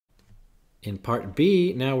In part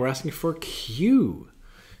B, now we're asking for Q.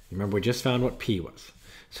 Remember, we just found what P was.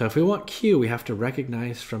 So if we want Q, we have to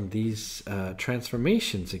recognize from these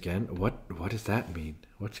transformations again, what does that mean?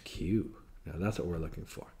 What's Q? Now that's what we're looking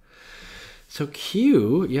for. So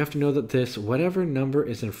Q, you have to know that this, whatever number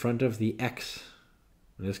is in front of the X,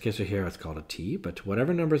 in this case right here, it's called a T, but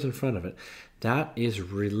whatever number is in front of it, that is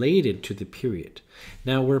related to the period.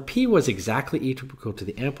 Now, where P was exactly equal to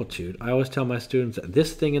the amplitude, I always tell my students that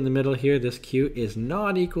this thing in the middle here, this Q, is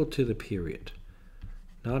not equal to the period.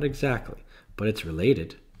 Not exactly, but it's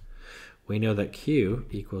related. We know that Q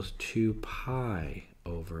equals 2 pi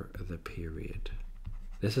over the period.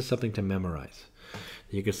 This is something to memorize.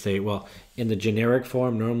 You could say, well, in the generic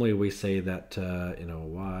form, normally we say that,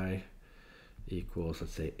 y equals,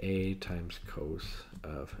 let's say, a times cos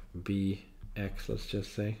of bx, let's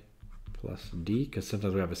just say, plus d, because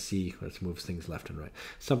sometimes we have a c, which moves things left and right.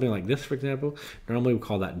 Something like this, for example, normally we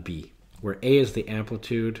call that b, where a is the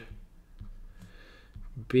amplitude,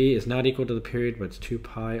 b is not equal to the period, but it's 2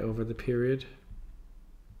 pi over the period,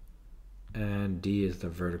 and d is the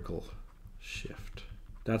vertical shift.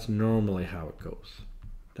 That's normally how it goes.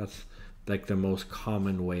 That's like the most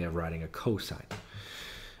common way of writing a cosine.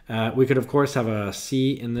 We could, of course, have a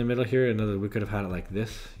C in the middle here. Another, we could have had it like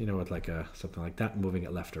this, with like something like that, moving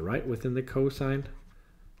it left or right within the cosine,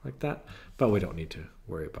 like that. But we don't need to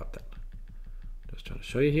worry about that. Just trying to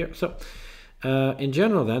show you here. So, in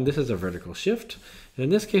general, then, this is a vertical shift. And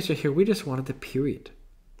in this case right here, we just wanted the period,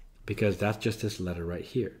 because that's just this letter right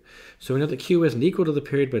here. So we know that Q isn't equal to the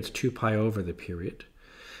period, but it's 2 pi over the period.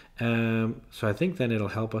 So I think then it'll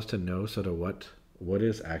help us to know sort of what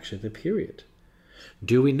is actually the period.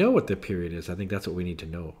 Do we know what the period is? I think that's what we need to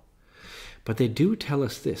know. But they do tell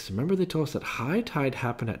us this. Remember, they told us that high tide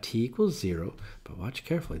happened at t equals 0, but watch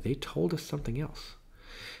carefully. They told us something else.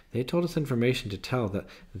 They told us information to tell that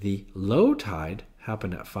the low tide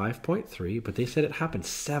happened at 5.3, but they said it happened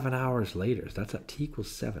 7 hours later. So that's at t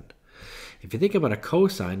equals 7. If you think about a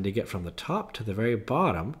cosine, to get from the top to the very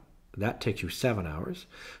bottom, that takes you 7 hours.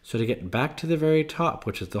 So to get back to the very top,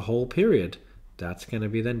 which is the whole period, that's going to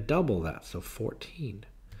be then double that, so 14.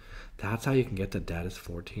 That's how you can get that is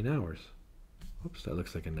 14 hours. Oops, that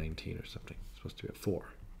looks like a 19 or something. It's supposed to be a 4.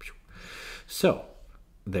 So,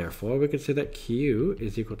 therefore, we could say that Q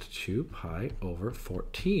is equal to 2 pi over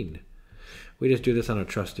 14. We just do this on a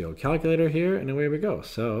trusty old calculator here, and away we go.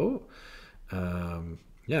 So,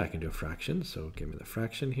 yeah, I can do a fraction. So give me the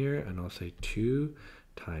fraction here, and I'll say 2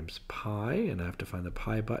 times pi, and I have to find the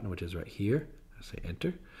pi button, which is right here. I say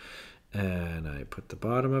enter. And I put the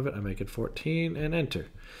bottom of it, I make it 14, and enter.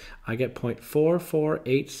 I get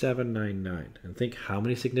 0.448799. And think, how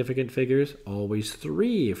many significant figures? Always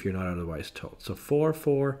 3 if you're not otherwise told. So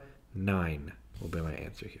 449 will be my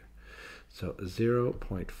answer here. So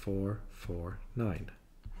 0.449.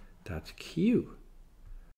 That's Q.